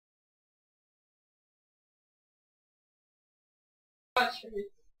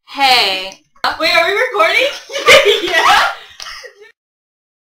Hey. Wait, are we recording? Yeah.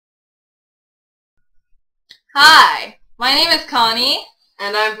 Hi. My name is Connie.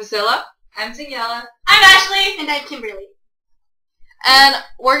 And I'm Priscilla. I'm Daniela. I'm Ashley. And I'm Kimberly. And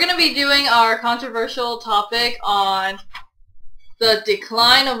we're going to be doing our controversial topic on the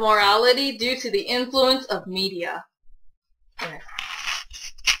decline of morality due to the influence of media. Okay.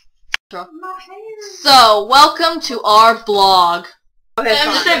 So, welcome to our blog. Okay,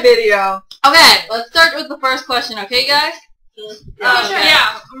 just a video. Okay, let's start with the first question, okay guys?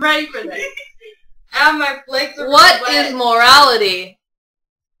 Yeah, I'm ready for this. And my legs are What wet. is morality?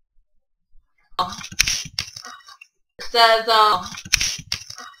 It says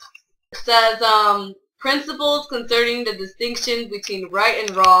principles concerning the distinction between right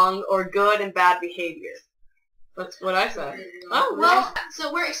and wrong or good and bad behavior. That's what I said. Oh, Well,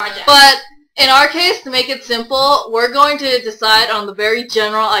 so we're excited. But in our case, to make it simple, we're going to decide on the very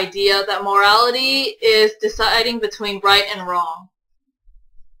general idea that morality is deciding between right and wrong.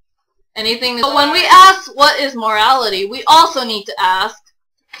 Anything. But when we ask what is morality, we also need to ask,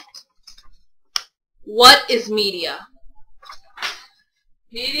 what is media?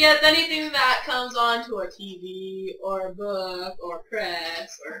 Media is anything that comes onto a TV or a book or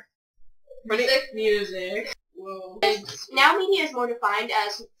press or music. Whoa. Now media is more defined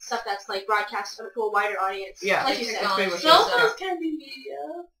as stuff that's like broadcast to a wider audience. Yeah, Like you said. that's pretty much Cell it. phones can be media.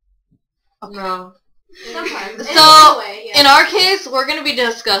 No. Sometimes. So, Anyway, yeah. in our case, we're going to be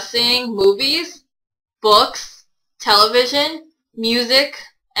discussing movies, books, television, music,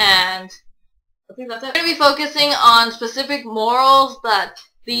 and I think that's we're it. going to be focusing on specific morals that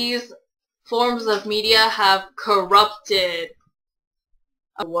these forms of media have corrupted.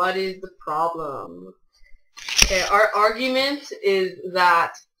 What is the problem? Okay, our argument is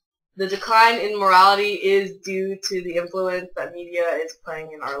that the decline in morality is due to the influence that media is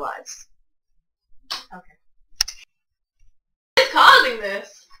playing in our lives. What's causing this?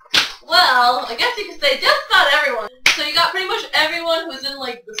 Well, I guess you could say just about everyone. So you got pretty much everyone who's in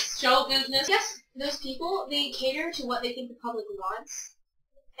like the show business. Yes, those people, they cater to what they think the public wants.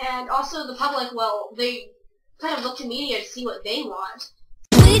 And also the public, well, they kind of look to media to see what they want.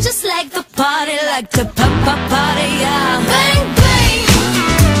 We just like the party, like the party, yeah. Bang, bang.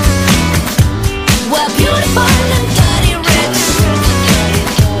 We're beautiful and dirty rich.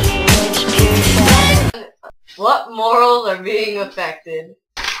 Bang. What morals are being affected?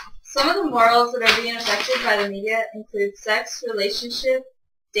 Some of the morals that are being affected by the media include sex, relationship,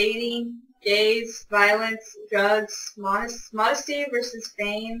 dating, gays, violence, drugs, modesty versus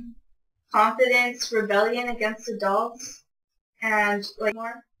fame, confidence, rebellion against adults, and like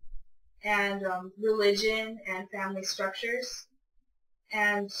more, and religion and family structures,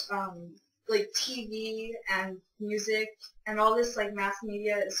 and like TV and music, and all this like mass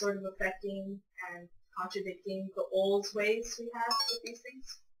media is sort of affecting and contradicting the old ways we have with these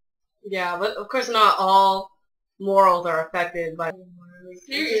things. Yeah, but of course not all morals are affected by...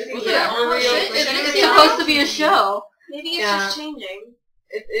 Seriously, Yeah, for real. it's supposed to be a show. Maybe it's Yeah. just changing.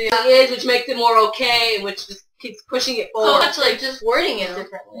 It is, which makes it more okay, which just keeps pushing it So forward. much like just wording it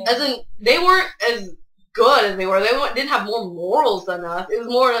differently. As in, they weren't as good as they were. They didn't have more morals than us. It was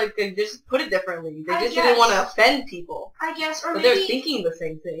more like they just put it differently. They I just guess. didn't want to offend people. I guess, or But they're maybe thinking the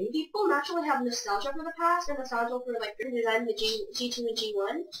same thing. people naturally have nostalgia for the past and nostalgia for like the design of the G2 and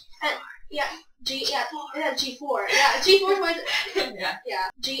G1. And yeah, G4. Yeah, G4 was Yeah.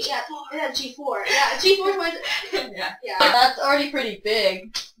 G4. Yeah, G4 was Yeah. yeah. That's already pretty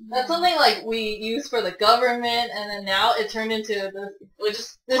big. That's something like we use for the government, and then now it turned into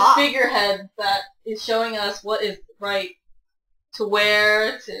this pop. figurehead that is showing us what is right to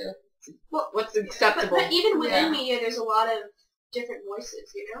wear, to... What's acceptable. But even within Yeah. media, there's a lot of different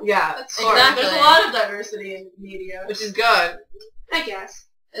voices, you know? Yeah, That's of course. Exactly. There's a lot of diversity in media. Which is good. I guess.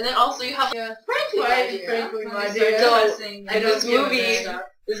 And then also you have Frankly, frankly So, discussing in this movie, stuff.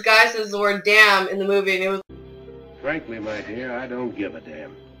 this guy says the word damn in the movie, and it was Frankly, my dear, I don't give a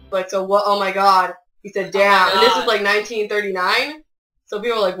damn. like, so what, oh my god, he said damn, my and this God. was like 1939, so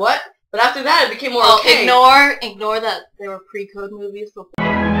people were like, what? But after that, it became more Oh, okay. ignore that there were pre-code movies before.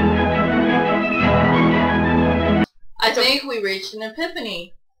 I think we reached an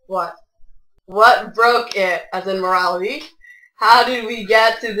epiphany. What? What broke it, as in morality? How did we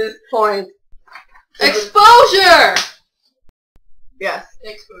get to this point? Exposure! Yes,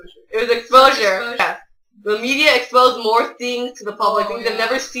 Exposure. it was exposure. Exposure. Yes. The media exposed more things to the public, things they've yeah.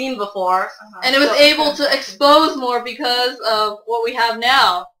 never seen before. And it was able to expose more because of what we have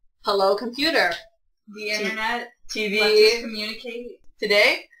now. Hello, computer. The internet lets us TV communicate.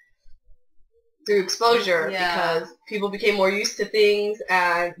 today. through exposure Yeah. because people became more used to things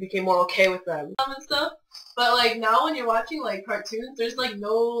and became more okay with them. And stuff. But like now when you're watching like cartoons, there's like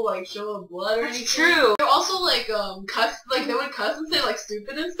no like show of blood or anything. It's true. They're also like cuss, like they would cuss and say like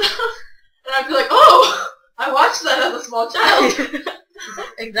stupid and stuff. And I'd be like, oh, I watched that as a small child.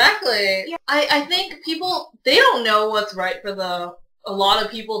 Exactly. Yeah. I think people, they don't know what's right for a lot of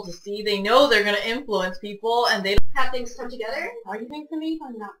people to see. They know they're going to influence people, and they don't Have things come together. arguing for me.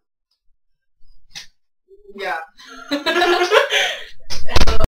 Or not? Yeah.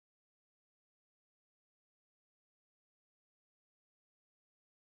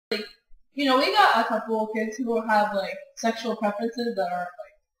 You know, we got a couple of kids who have like sexual preferences that are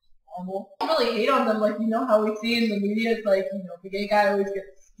like normal. I don't really hate on them, like you know how we see in the media, it's like, you know, the gay guy always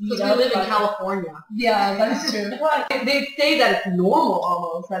gets beat Because up. we live in but- California. Yeah, that's true. They say that it's normal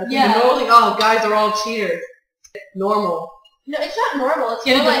almost. That it's Yeah. normal. Like, oh, guys are all cheaters. It's normal. No, it's not normal. It's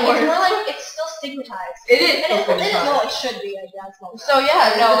Get more a like divorce. it's still stigmatized. It is. And still it is stigmatized. well, it should be, I guess. So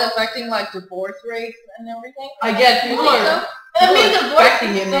yeah, is it affecting like divorce rates and everything? I guess people think are. I mean, People divorce expecting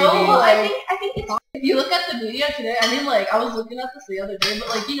is it, so, maybe. Well, like, I think it's if you look at the media today, I mean, like, I was looking at this the other day, but,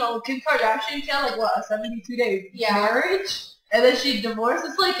 like, you know, Kim Kardashian, she had, like, what, a 72-day marriage? And then she divorced.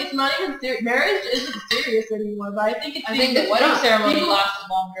 It's like, it's not even serious. Marriage isn't serious anymore, but I think it's... I think the wedding ceremony people- lasted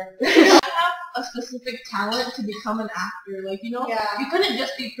longer. You have to have a specific talent to become an actor. Like, you know, Yeah. you couldn't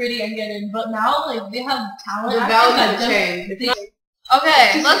just be pretty and get in, but now, like, they have talent. The actors value that has just- changed. It's not-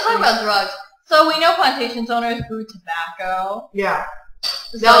 Okay, let's talk about drugs. So we know plantation owners grew tobacco. Yeah.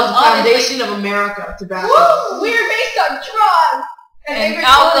 So That was the obviously- foundation of America, tobacco. Woo! We're based on drugs and everyone's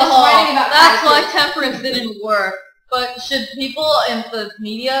alcohol. writing about That's why acid. temperance didn't work. But should people in the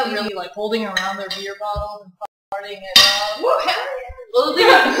media really like holding around their beer bottles and partying it up? Woo, hell Well, the thing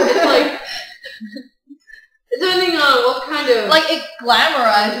is, it's like, depending on what kind of... Like it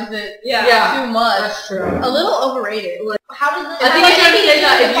glamorizes it Yeah. too much. That's true. A little overrated. yeah. How does this? I think how you're trying to does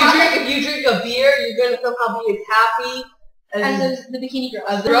say it that make if you drink a beer, you're gonna somehow be as happy as as the bikini girl.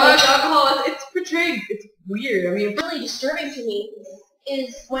 as drugs, alcohol. It's portrayed. It's weird. I mean, Really disturbing to me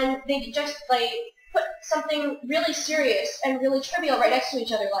is when they just like put something really serious and really trivial right next to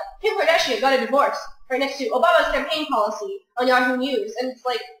each other, like Kim Kardashian got a divorce right next to Obama's campaign policy on Yahoo News, and it's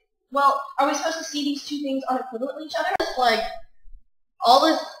like, well, are we supposed to see these two things unequivalent with each other? It's like all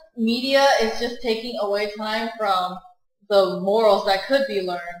this media is just taking away time from the morals that could be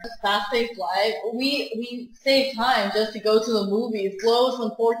learned. This fast-paced life, we save time just to go to the movies, blow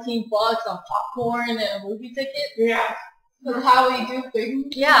some $14 on popcorn and a movie ticket. Yeah. That's how we do things.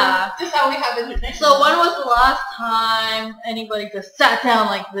 Yeah. Just how we have internet. So when was the last time anybody just sat down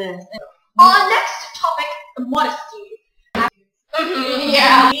like this? Next topic, modesty.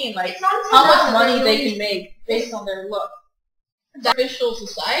 Yeah. I mean, like It's not until how now much that money they're they really- can make based on their look. official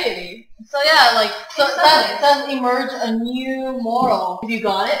society. So yeah, like so Exactly. that does emerge a new moral. If you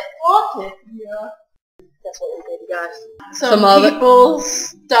got it, flaunt it. Yeah. That's what we did, guys. Some Some other- people,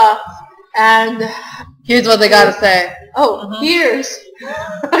 stuff, and here's what they gotta say. oh, Here's.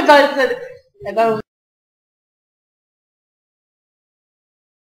 I thought it said. I thought it was.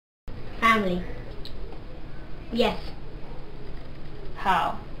 Family. Yes.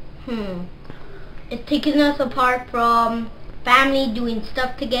 how? It's taking us apart from family, doing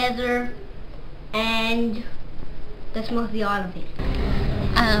stuff together, and that's mostly all of it.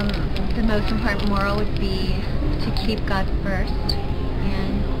 The most important moral would be to keep God first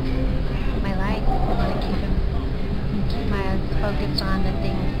in my life. I want to keep my eyes focused on the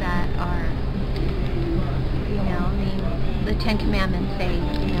things that are, you know, I mean, the Ten Commandments say,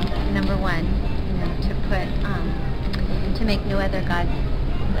 you know, number one, you know, to put, to make no other God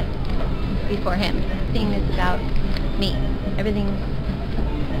like before Him. Everything is about me. Everything's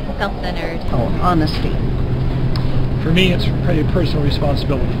self-centered. Oh, honesty. For me, it's a personal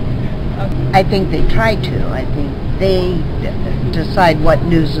responsibility. I think they try to. I think they decide what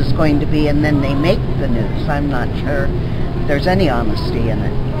news is going to be and then they make the news. I'm not sure there's any honesty in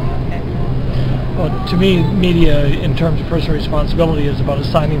it. Well, to me, media, in terms of personal responsibility, is about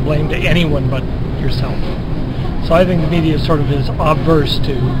assigning blame to anyone but yourself. So I think the media sort of is obverse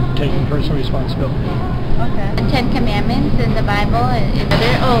to taking personal responsibility. The Ten Commandments in the Bible,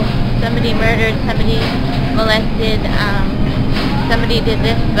 somebody murdered, somebody molested, somebody did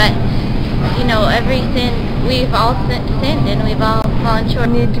this, but, you know, every sin, we've all sinned and we've all fallen short.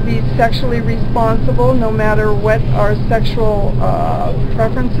 We need to be sexually responsible no matter what our sexual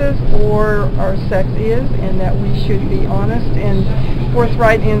preferences or our sex is, and that we should be honest and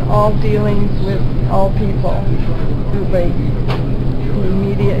forthright in all dealings with all people. The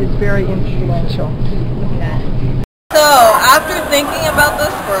media is very influential. So So, after thinking about this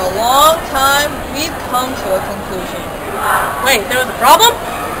for a long time, we've come to a conclusion. Wait, there was a problem?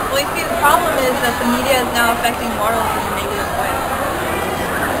 Well, you see, the problem is that the media is now affecting morals in a negative way.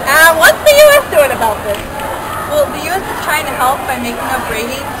 And what's the U.S. doing about this? Well, the U.S. is trying to help by making up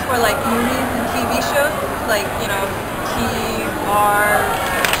ratings for, like, movies and TV shows, like, you know,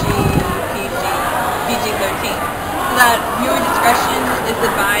 PG-13, so that viewer discretion is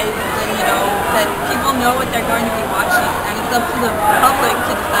advised and, you know, that people know what they're going to be watching, and it's up to the public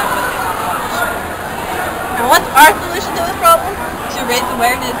to decide what they want to watch. And what's our solution to this problem? To raise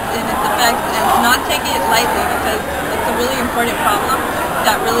awareness in its effects and to not take it lightly, because it's a really important problem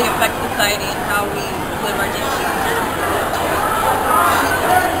that really affects society and how we live our daily lives.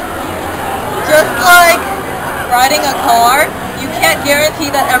 Just like riding a car, you can't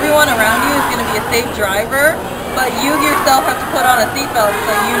guarantee that everyone around you is going to be a safe driver, but you yourself have to put on a seatbelt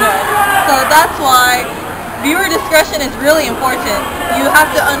so you know. So that's why viewer discretion is really important. You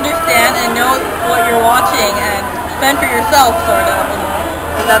have to understand and know what you're watching and fend for yourself, sort of.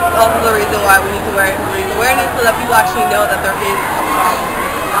 And that's also the reason why we need to raise awareness so that people actually know that there is a problem.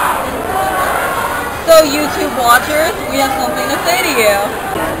 So YouTube watchers, we have something to say to you.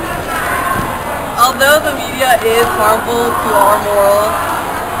 Although the media is harmful to our morals,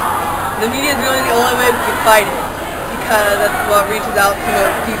 the media is really the only way we can fight it, because that's what reaches out to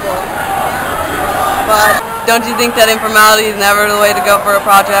most people. But don't you think that informality is never the way to go for a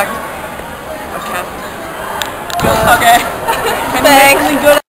project? Okay. Okay. Thanks.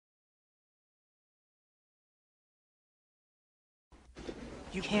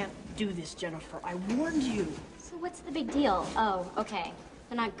 You can't do this, Jennifer. I warned you. So what's the big deal? Oh, okay.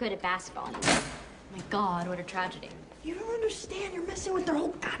 They're not good at basketball anymore. My God, what a tragedy. You don't understand. You're messing with their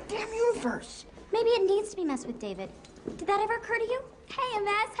whole goddamn universe. Maybe it needs to be messed with, David. Did that ever occur to you? Hey,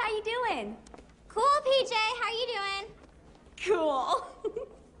 MS, how you doing? Cool, PJ. How you doing? Cool.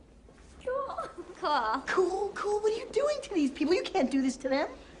 Cool. Cool. Cool. What are you doing to these people? You can't do this to them.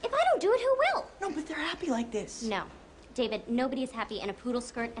 If I don't do it, who will? No, but they're happy like this. No. David, nobody is happy in a poodle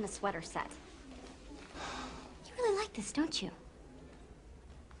skirt and a sweater set. You really like this, don't you?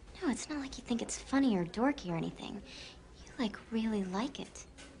 No, it's not like you think it's funny or dorky or anything. You, like, really like it.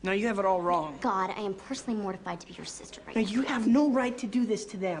 No, you have it all wrong. God, I am personally mortified to be your sister right No, now. you have no right to do this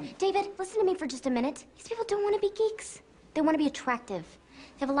to them. David, listen to me for just a minute. These people don't want to be geeks. They want to be attractive.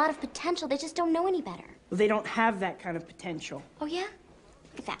 They have a lot of potential. They just don't know any better. Well, they don't have that kind of potential. Oh, yeah?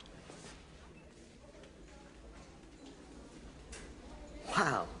 Look at that.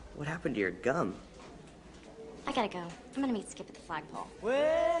 Wow, what happened to your gum? I gotta go. I'm gonna meet Skip at the flagpole.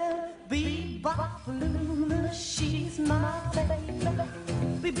 Well, Bebop-Lula, she's my baby.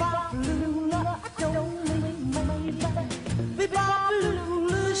 Bebop-Lula, I don't mean my baby.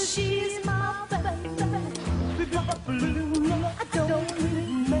 Bebop-Lula, she's my baby. Bebop-Lula, I don't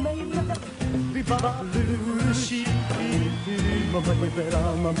mean my baby. Bebop-Lula, she's my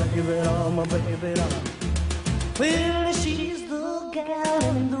baby. Well, she's the gal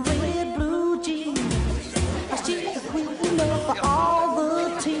in the red blue jeans. She's the queen of all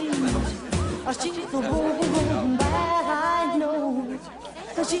the teams. She's the woman that I know.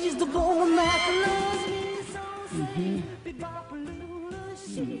 She's the woman that loves me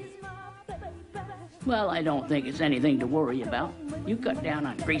so. Well, I don't think it's anything to worry about. You cut down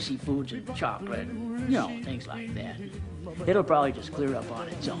on greasy foods and chocolate, you know, things like that. It'll probably just clear up on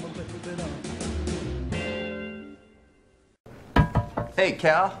its own. Hey,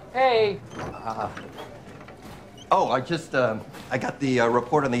 Cal. Hey. I got the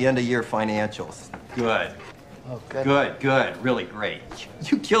report on the end-of-year financials. Good. Oh, good. Good. Really great.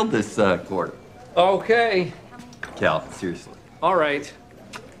 You killed this quarter. Okay. Cal, seriously. All right.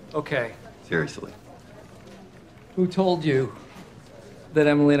 Okay. Seriously. Who told you that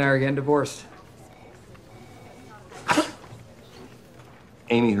Emily and I are getting divorced?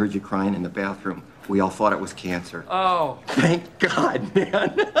 Amy heard you crying in the bathroom. We all thought it was cancer. Oh. Thank God,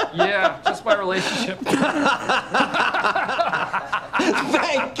 man. Yeah, just my relationship. Thank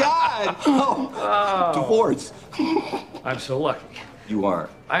God. Oh. Divorce. I'm so lucky. You are.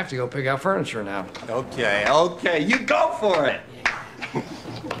 I have to go pick out furniture now. Okay. You go for it.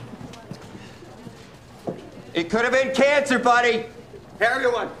 It could have been cancer, buddy. Hey,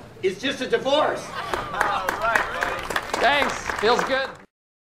 everyone. It's just a divorce. All right, buddy. Thanks. Feels good.